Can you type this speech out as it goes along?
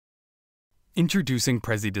Introducing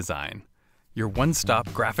Prezi Design, your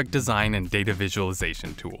one-stop graphic design and data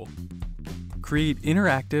visualization tool. Create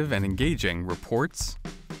interactive and engaging reports,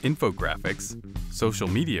 infographics, social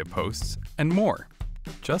media posts, and more.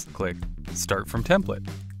 Just click Start from Template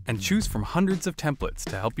and choose from hundreds of templates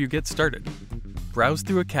to help you get started. Browse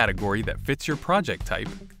through a category that fits your project type,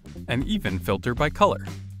 and even filter by color.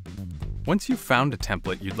 Once you've found a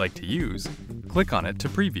template you'd like to use, click on it to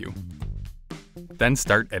preview. Then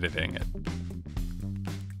start editing it.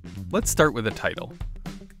 Let's start with a title.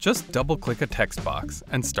 Just double-click a text box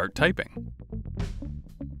and start typing.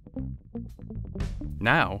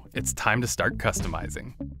 Now, it's time to start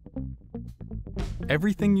customizing.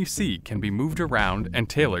 Everything you see can be moved around and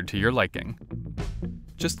tailored to your liking.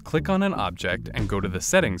 Just click on an object and go to the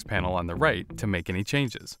Settings panel on the right to make any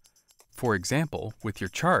changes. For example, with your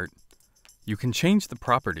chart, you can change the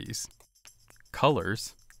properties,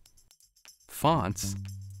 colors, fonts,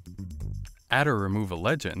 add or remove a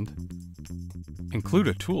legend, include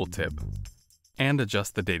a tooltip, and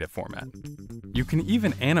adjust the data format. You can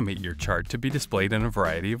even animate your chart to be displayed in a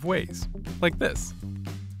variety of ways, like this.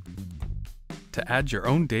 To add your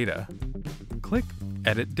own data, click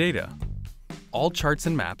Edit Data. All charts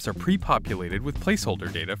and maps are pre-populated with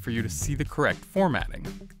placeholder data for you to see the correct formatting.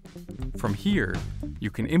 From here, you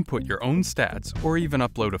can input your own stats or even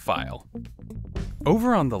upload a file.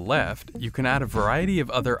 Over on the left, you can add a variety of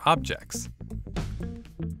other objects.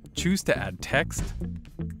 Choose to add text,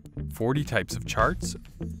 40 types of charts,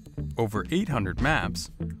 over 800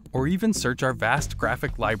 maps, or even search our vast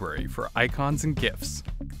graphic library for icons and GIFs.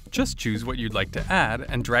 Just choose what you'd like to add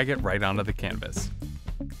and drag it right onto the canvas.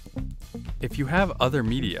 If you have other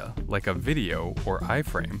media, like a video or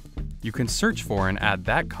iframe, you can search for and add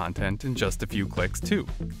that content in just a few clicks too.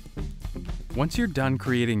 Once you're done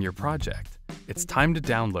creating your project, it's time to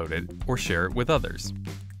download it or share it with others.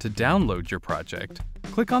 To download your project,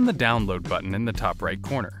 click on the Download button in the top right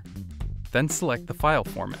corner. Then select the file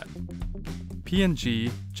format,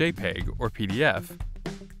 PNG, JPEG, or PDF,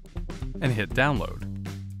 and hit Download.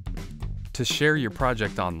 To share your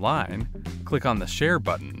project online, click on the Share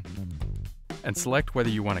button and select whether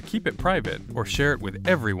you want to keep it private or share it with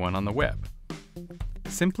everyone on the web.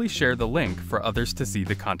 Simply share the link for others to see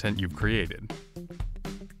the content you've created.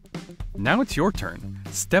 Now it's your turn.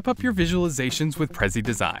 Step up your visualizations with Prezi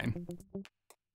Design.